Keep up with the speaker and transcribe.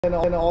and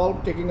all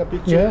taking a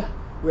picture. Yeah.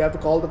 We have to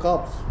call the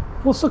cops.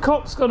 What's the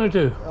cops gonna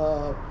do?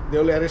 They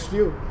will arrest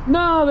you.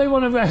 No, they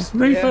want to arrest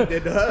me Yeah, for. they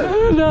do.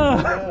 No,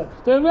 Yeah.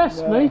 they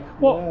arrest me.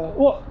 What?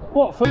 Yeah.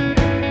 What for?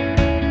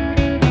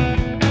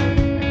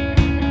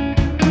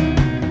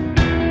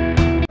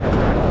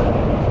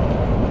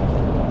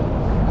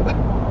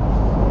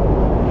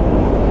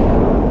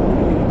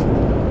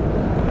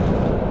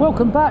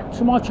 Welcome back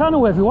to my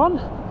channel, everyone.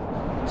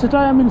 Today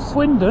I'm in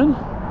Swindon.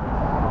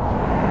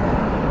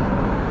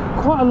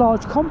 Quite a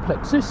large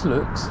complex this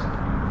looks.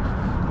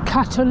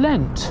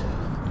 Catalent.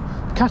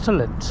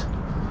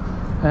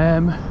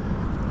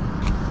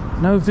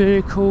 No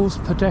vehicles,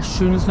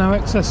 pedestrians, no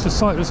access to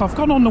cyclists. I've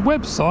gone on the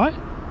website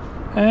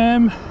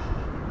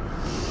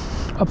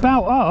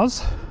about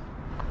us.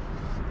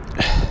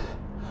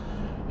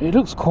 It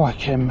looks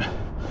quite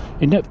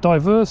in-depth.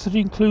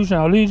 Diversity, inclusion,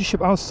 our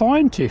leadership, our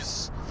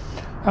scientists,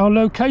 our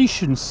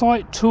location,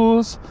 site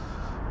tours,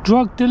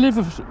 drug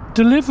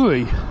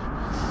delivery.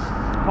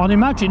 I'd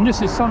imagine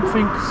this is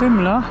something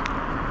similar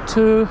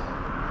to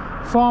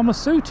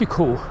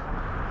pharmaceutical.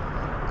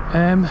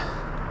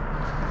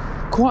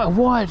 Quite a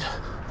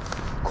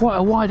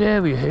wide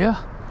area here.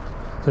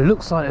 So it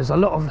looks like there's a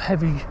lot of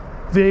heavy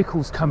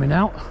vehicles coming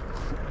out.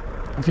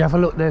 If you have a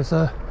look, there's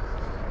a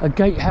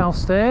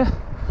gatehouse there.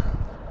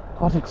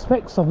 I'd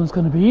expect someone's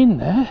going to be in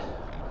there.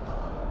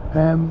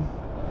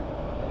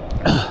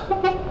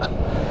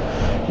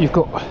 You've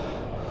got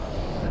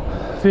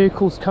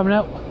vehicles coming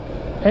out.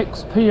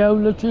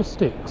 XPO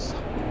Logistics.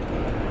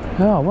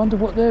 Oh, I wonder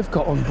what they've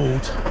got on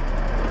board.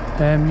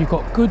 You've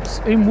got goods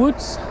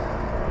inwards.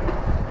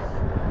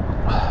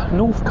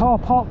 North Car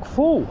Park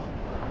full.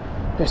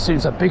 This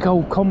is a big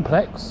old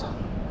complex.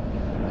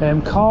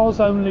 Cars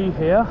only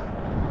here.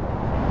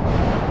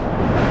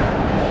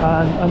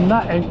 And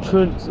that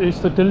entrance is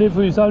for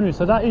deliveries only.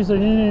 So that is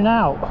an in and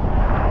out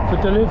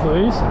for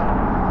deliveries.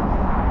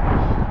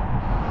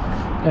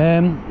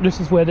 This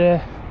is where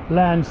their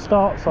land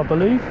starts, I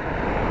believe.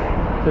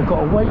 They've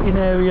got a waiting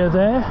area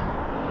there.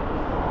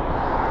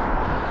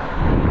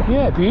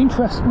 Yeah, it'd be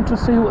interesting to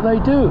see what they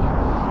do.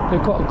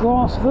 They've got a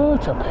grass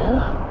verge up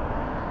here.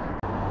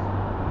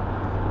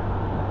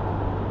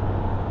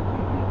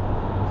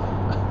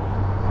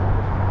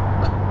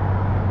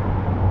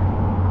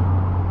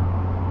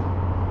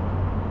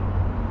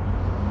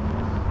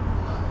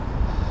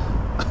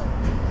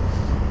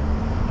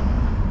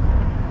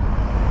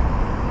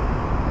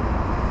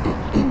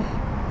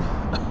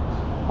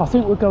 I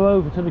think we'll go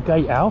over to the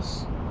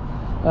gatehouse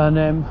and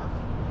then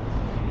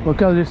we'll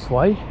go this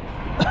way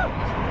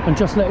and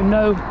just let him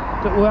know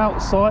that we're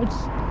outside.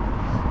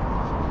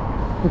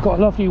 We've got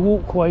a lovely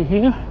walkway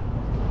here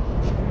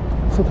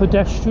for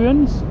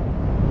pedestrians.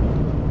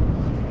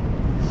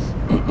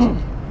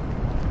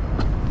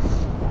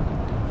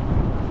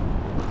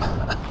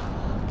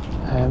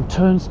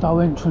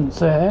 Turnstile entrance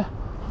there.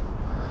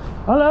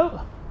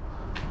 Hello.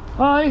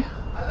 Hi.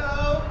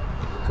 Hello.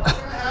 How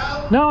can I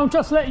help? No, I'm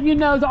just letting you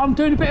know that I'm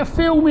doing a bit of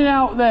filming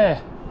out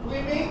there.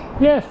 Filming?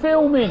 Yeah,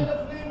 filming.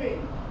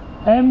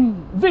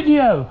 Filming.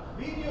 Video.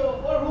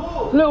 Video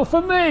for who? Little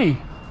for me.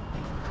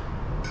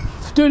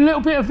 Doing a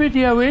little bit of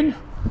videoing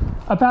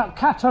about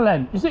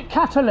Catalent. Is it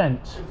Catalent?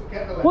 It's a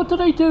Catalent. What do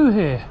they do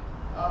here?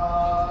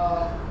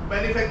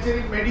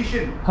 Manufacturing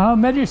medicine. Oh,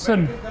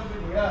 medicine. Medical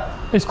company,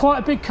 yeah. It's quite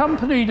a big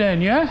company then,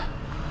 yeah?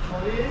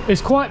 Sorry?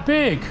 It's quite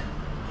big.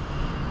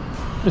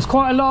 It's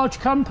quite a large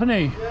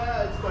company.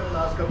 Yeah, it's quite a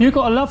large company. You've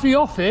got a lovely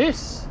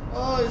office.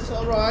 Oh, it's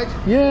alright.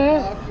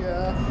 Yeah.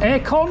 Yeah.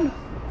 Aircon.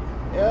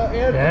 Yeah,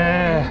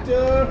 Yeah.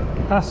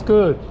 heater. That's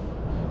good.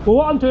 Well,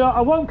 what I'm doing, I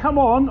won't come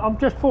on. I'm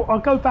just thought I'll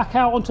go back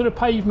out onto the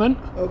pavement.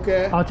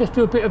 Okay. I'll just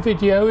do a bit of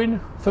videoing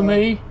for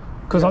me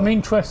because I'm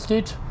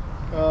interested.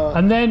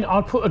 And then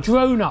I'll put a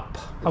drone up.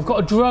 I've got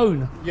a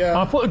drone. Yeah.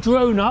 I'll put a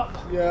drone up.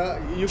 Yeah,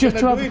 you Just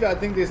cannot to do it, I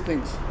think, these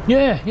things.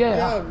 Yeah.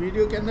 Yeah,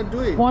 video cannot do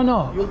it. Why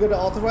not? You'll get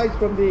authorized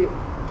from the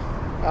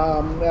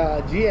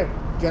GM,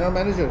 General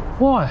Manager.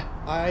 Why?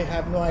 I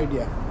have no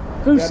idea.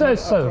 Who They are says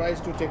not so?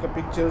 authorized to take a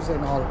pictures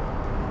and all.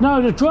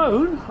 No, the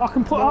drone I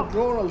can put No, up.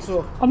 drone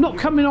also. I'm not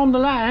coming on the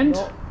land.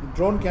 No,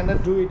 drone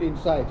cannot do it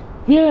inside.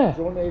 Yeah.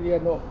 Drone area,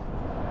 no.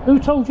 Who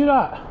told you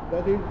that?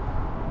 That is,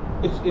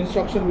 it's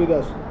instruction with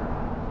us.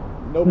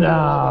 Nobody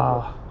Nah.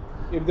 allowed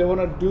that. If they want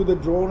to do the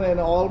drone and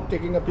all,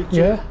 taking a picture,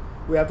 Yeah.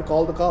 we have to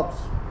call the cops.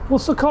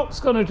 What's the cops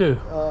gonna do?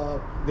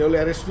 They will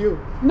arrest you.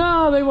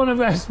 No, they want to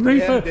arrest me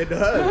Yeah, for. they do.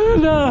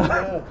 No,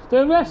 Yeah. they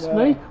arrest Yeah,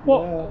 me.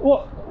 What? yeah.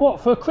 What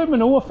for a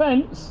criminal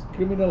offence?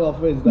 Criminal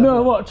offence.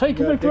 No, what?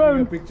 Taking a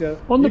drone a picture.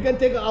 on You the- can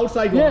take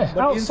outside Yeah, one,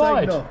 but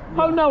outside. inside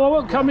no. Oh no, I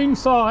won't come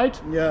inside.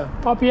 Yeah.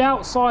 I'll be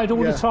outside all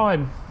Yeah. the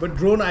time. But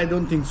drone, I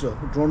don't think so.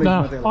 Drone is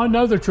No, not allowed. I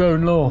know the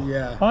drone law.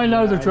 Yeah. I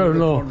know the I drone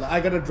law. I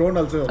got a drone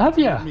also. Have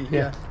you? with me,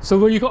 yeah. So,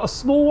 well, you got a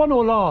small one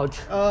or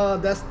large?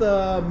 That's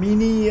the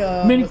mini.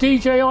 Mini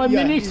DJI yeah,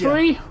 Mini yeah,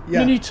 3, yeah.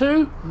 Mini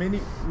 2, Mini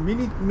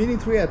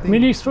 3, I think.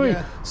 Mini 3.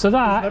 Yeah. So It's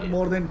that not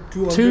more than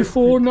 200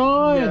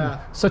 249. Yeah.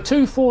 So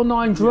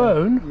 249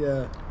 drone,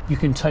 Yeah. you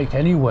can take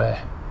anywhere.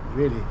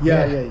 Really?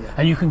 Yeah.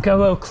 And you can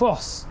go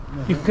across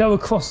you can go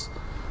across.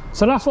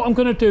 So that's what I'm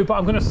going to do, but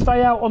I'm going to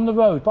stay out on the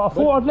road. But I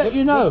thought I'd let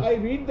you know. I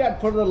read that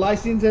for the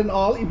license and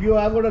all, if you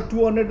have got a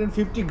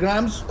 250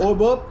 grams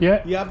over,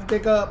 yeah, you have to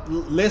take a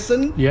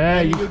lesson. Yeah,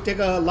 and you take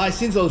a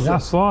license also.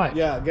 That's right.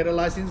 Yeah, get a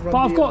license from. But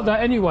I've got that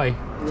anyway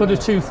for the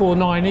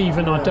 249.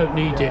 Even I don't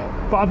need it.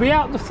 But I'll be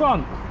out the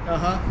front.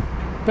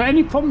 But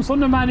any problems on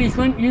the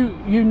management,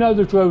 you know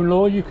the drone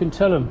law. You can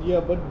tell them. Yeah,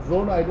 but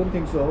drone, I don't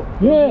think so.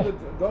 Yeah.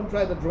 Don't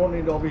try the drone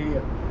in over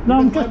here.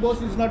 No, my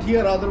boss is not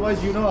here.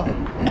 Otherwise, you know.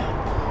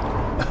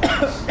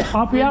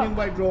 I'll be out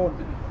by drone.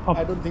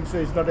 I don't think so.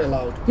 It's not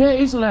allowed. Yeah,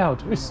 it is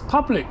allowed. It's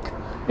public.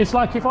 It's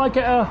like if I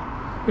get a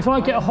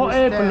hot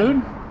air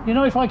balloon. You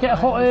know, if I get a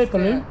hot air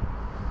balloon.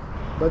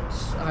 But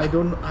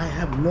I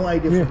have no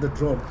idea for the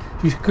drone.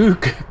 You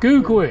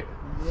Google it.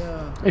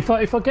 Yeah. If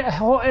I get a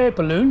hot air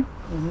balloon,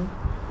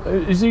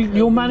 is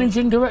your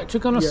managing director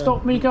going to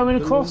stop me going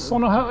across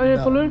on a hot air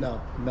balloon?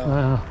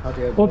 No.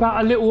 What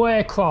about a little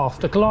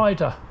aircraft, a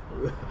glider?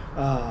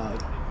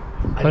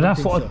 But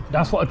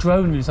that's what a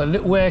drone is, a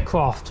little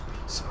aircraft.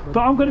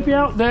 But I'm going to be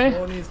out there.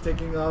 Drone is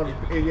taking our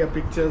area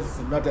pictures,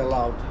 not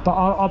allowed. But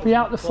I'll be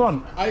out the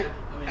front.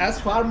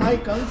 As far my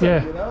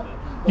concern, you know.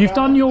 You've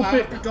done your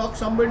bit. I have to talk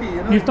somebody,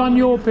 you know. You've done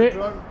your bit.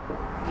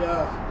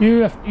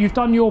 Yeah. You've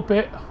done your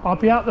bit. I'll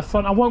be out the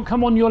front. I won't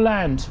come on your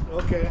land.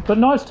 Okay. But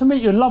nice to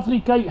meet you. Lovely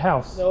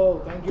gatehouse.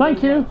 No,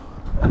 thank you.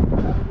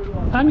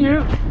 And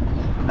you.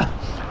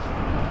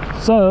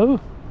 So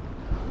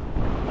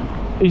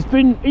he's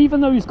been,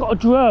 even though he's got a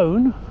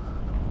drone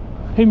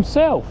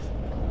himself,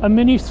 a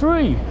Mini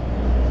 3,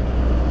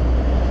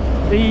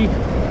 he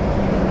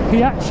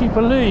actually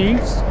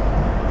believes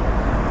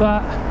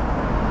that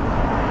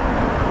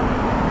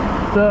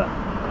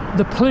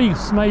the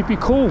police may be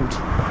called.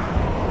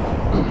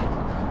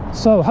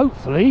 So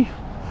hopefully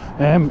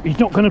he's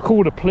not going to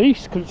call the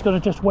police, because it's going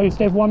to just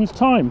waste everyone's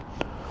time.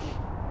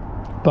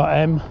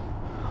 But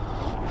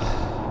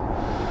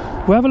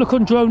we'll have a look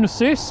on drone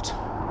assist.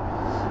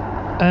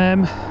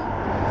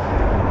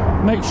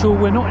 Make sure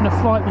we're not in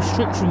a flight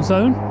restriction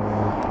zone,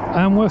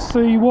 and we'll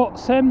see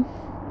what's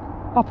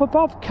up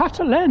above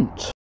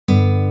Catalent.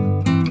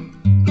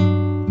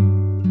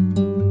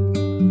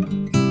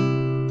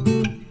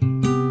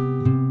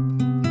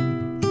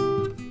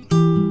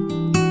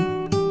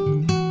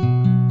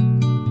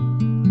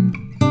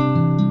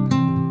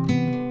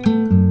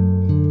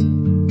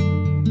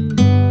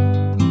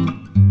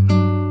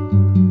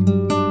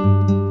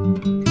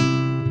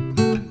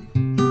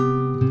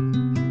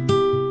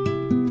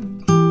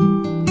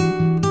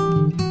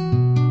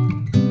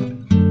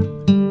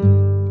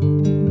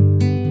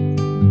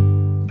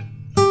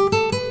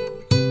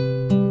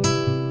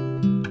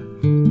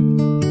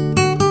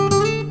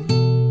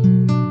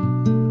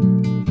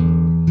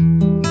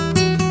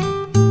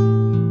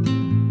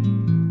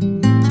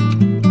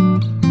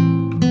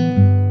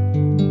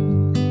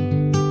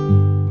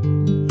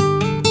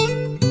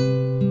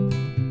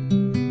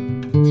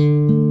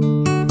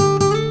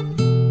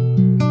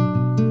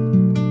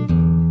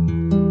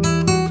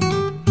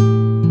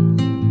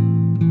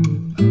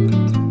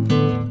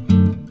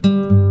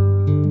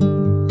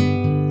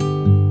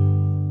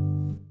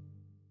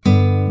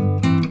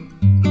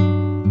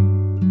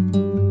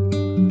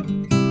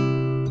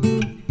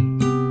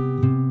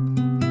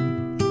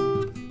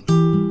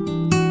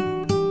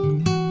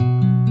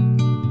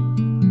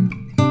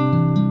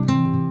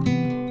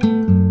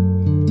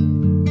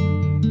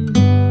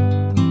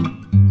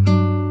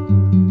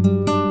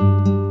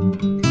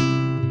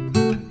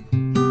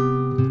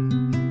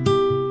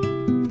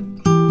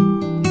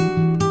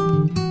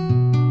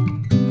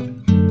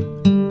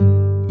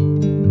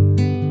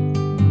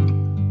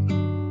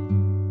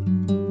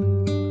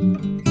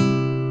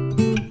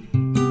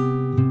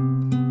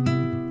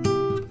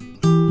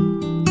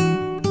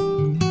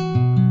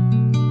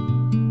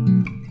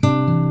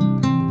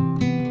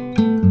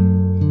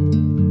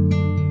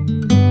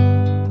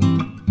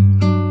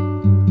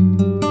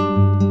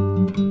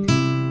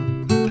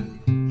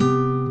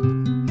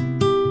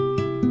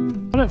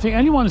 I don't think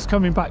anyone's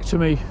coming back to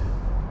me.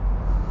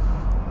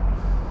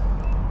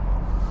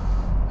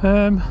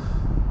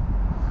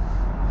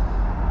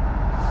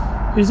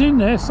 He's in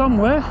there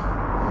somewhere,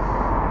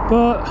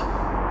 but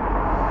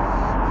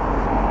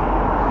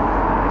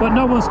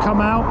no one's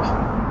come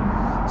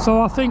out.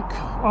 So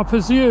I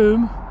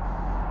presume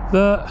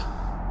that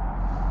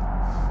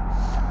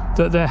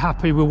they're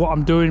happy with what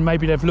I'm doing.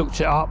 Maybe they've looked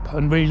it up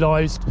and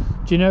realised,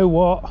 do you know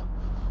what,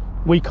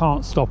 we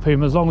can't stop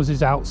him as long as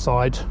he's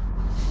outside.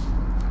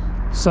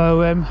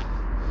 So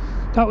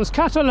that was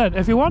Catalent,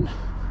 everyone.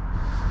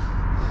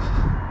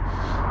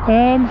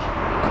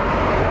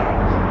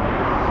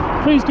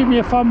 Please give me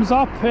a thumbs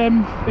up.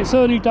 It's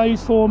early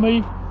days for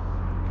me,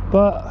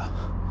 but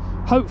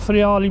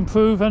hopefully I'll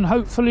improve, and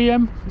hopefully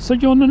see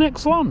you on the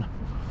next one.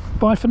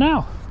 Bye for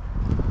now.